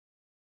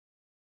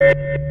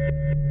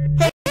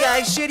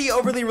Hey guys, shitty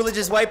overly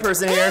religious white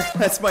person here.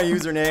 That's my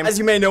username. As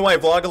you may know, I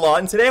vlog a lot,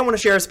 and today I want to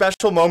share a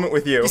special moment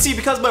with you. You see,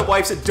 because my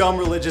wife's a dumb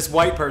religious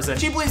white person,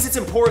 she believes it's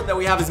important that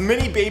we have as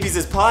many babies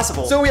as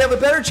possible, so we have a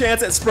better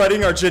chance at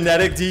spreading our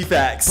genetic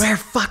defects. We're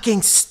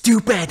fucking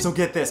stupid. So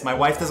get this, my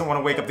wife doesn't want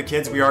to wake up the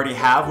kids we already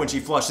have when she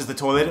flushes the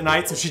toilet at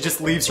night, so she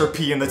just leaves her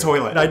pee in the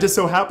toilet. And I just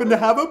so happen to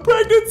have a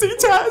pregnancy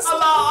test.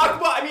 Allah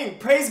Akbar, I mean,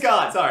 praise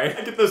God. Sorry,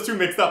 I get those two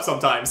mixed up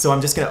sometimes. So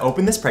I'm just gonna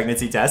open this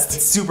pregnancy test.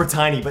 It's super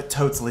tiny, but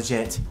totes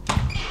legit.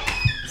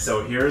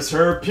 So here's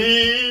her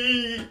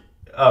pee.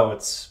 Oh,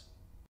 it's...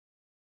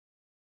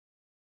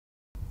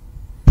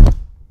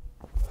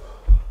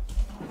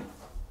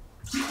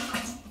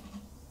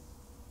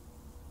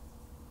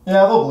 Yeah,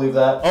 they'll believe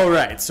that.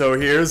 Alright, so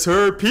here's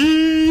her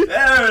pee.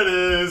 There it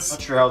is.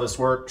 Not sure how this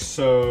works,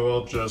 so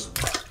I'll just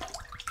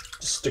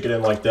stick it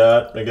in like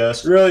that, I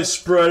guess. Really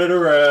spread it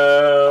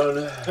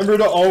around. Remember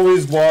to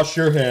always wash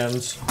your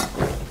hands.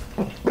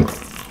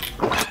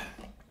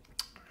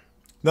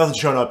 Nothing's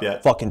shown up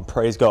yet. Fucking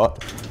praise God.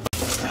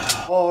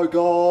 Our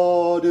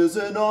God is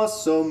an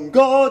awesome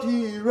God,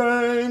 He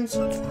reigns.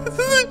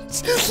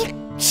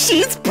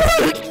 She's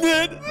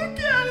pregnant!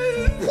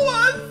 Okay,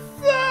 plus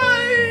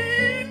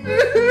sign!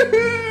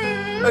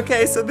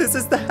 Okay, so this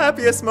is the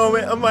happiest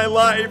moment of my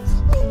life.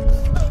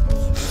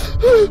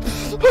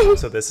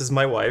 So this is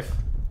my wife.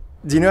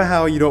 Do you know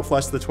how you don't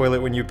flush the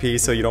toilet when you pee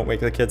so you don't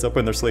wake the kids up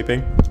when they're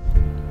sleeping?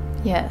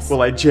 Yes.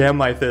 Well, I jammed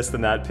my fist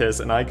in that piss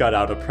and I got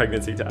out a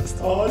pregnancy test.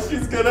 Oh,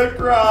 she's gonna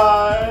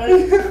cry.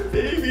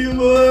 Baby,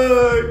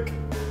 look.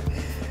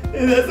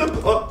 It has a...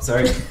 Oh,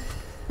 sorry.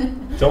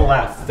 Don't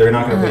laugh. They're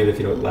not gonna believe if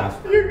you don't laugh.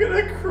 You're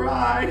gonna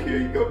cry. Here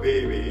you go,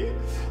 baby.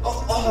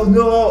 Oh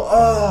no.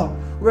 Oh.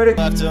 Ready?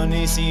 Left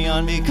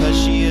Onision because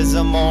she is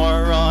a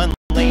moron.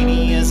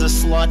 Lainey is a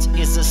slut,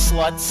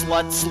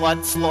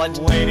 slut.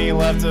 Lainey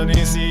left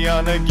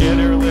Onision to get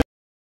her lit.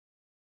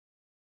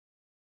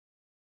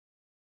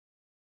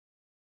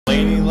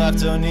 Lainey left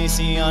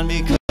Onision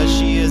because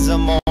she is a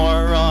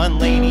moron.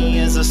 Lainey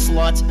is a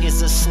slut,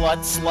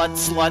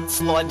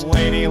 slut.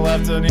 Lainey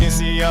left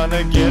Onision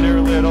to get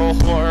her little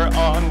whore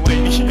on.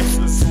 Lainey is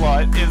a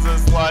slut,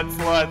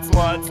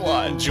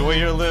 slut. Enjoy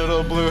your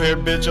little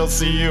blue-haired bitch, I'll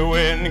see you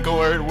in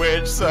court.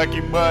 Witch,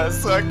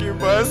 succubus,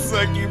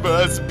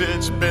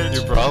 bitch.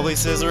 You're probably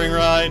scissoring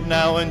right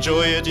now,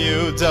 enjoy it,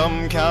 you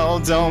dumb cow.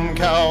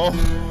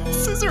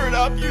 Scissor it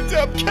up, you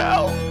dumb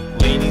cow.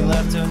 Lainey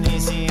left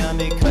Onision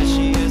because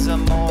she is a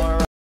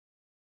moron.